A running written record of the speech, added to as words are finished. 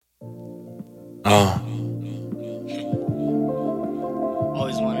Always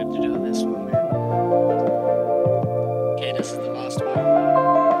wanted to do this one, man. Okay, this is the last one.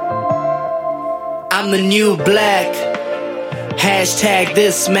 I'm the new black. Hashtag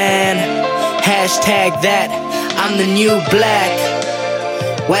this, man. Hashtag that. I'm the new black.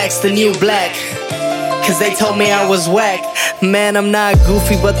 Wax the new black. Cause they told me I was whack. Man, I'm not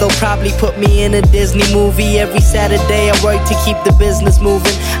goofy, but they'll probably put me in a Disney movie. Every Saturday I work to keep the business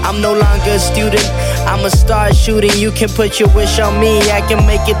moving. I'm no longer a student, I'm a star shooting. You can put your wish on me, I can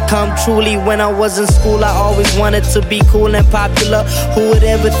make it come truly. When I was in school, I always wanted to be cool and popular. Who would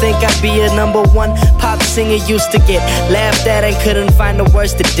ever think I'd be a #1 pop singer? Used to get laughed at and couldn't find the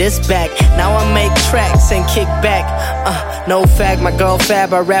words to diss back. Now I make tracks and kick back. No fact, my girl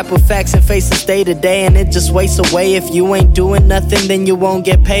fab, I rap with facts and faces day to day, and it just wastes away. If you ain't doing nothing, then you won't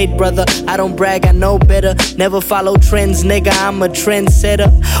get paid, brother. I don't brag, I know better. Never follow trends, nigga, I'm a trendsetter.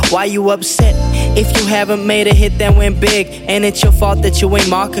 Why you upset? If you haven't made a hit that went big, ain't it your fault that you ain't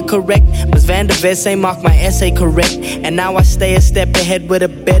market correct? Ms. Van der Vest ain't marked my essay correct, and now I stay a step ahead with a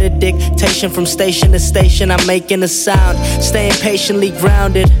better dictation. From station to station, I'm making a sound, staying patiently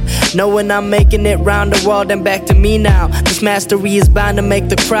grounded, knowing I'm making it round the world and back to me now. This mastery is bound to make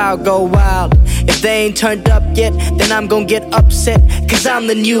the crowd go wild. If they ain't turned up yet, then I'm gon' get upset, cause I'm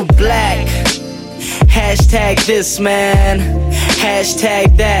the new black. Hashtag this, man.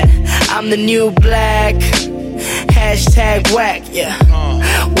 Hashtag that. I'm the new black. Hashtag whack, yeah.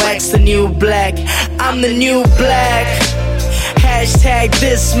 Wax the new black. I'm the new black. Hashtag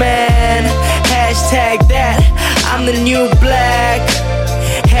this, man. Hashtag that. I'm the new black.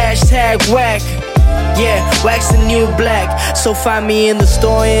 Hashtag whack. Yeah, wax the new black. So find me in the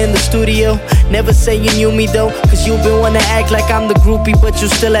store, in the studio. Never say you knew me though, cause you been wanna act like I'm the groupie, but you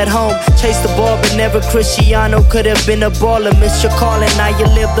still at home. Chase the ball, but never Cristiano. Could have been a baller, missed your calling. Now you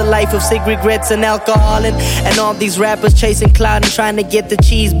live the life of sick regrets and alcohol. And all these rappers chasing cloud and trying to get the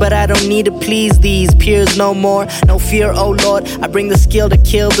cheese, but I don't need to please these peers no more. No fear, oh Lord, I bring the skill to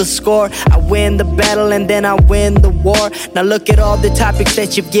kill the score. I win the battle and then I win the war. Now look at all the topics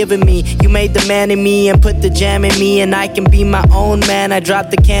that you've given me. You made the man in me and put the jam in me, and I can be my own man. I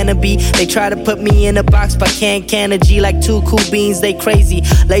dropped the canopy. They try to put me in a box, but can't can a G like two cool beans. They crazy.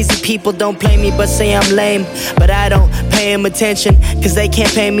 Lazy people don't play me but say I'm lame, but I don't pay them attention, cause they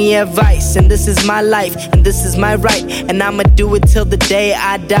can't pay me advice. And this is my life, and this is my right, and I'ma do it till the day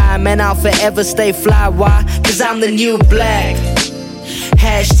I die. Man, I'll forever stay fly. Why? Cause I'm the new black.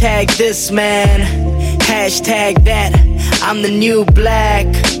 Hashtag this, man. Hashtag that. I'm the new black.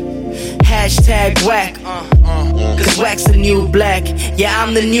 Hashtag whack, cause wax the new black. Yeah,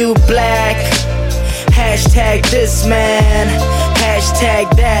 I'm the new black. Hashtag this, man.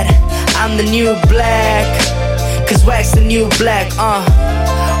 Hashtag that. I'm the new black. Cause wax the new black,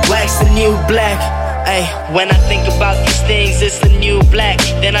 wax the new black. Ay, when I think about these things, it's the new black.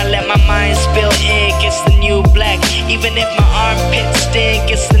 Then I let my mind spill ink.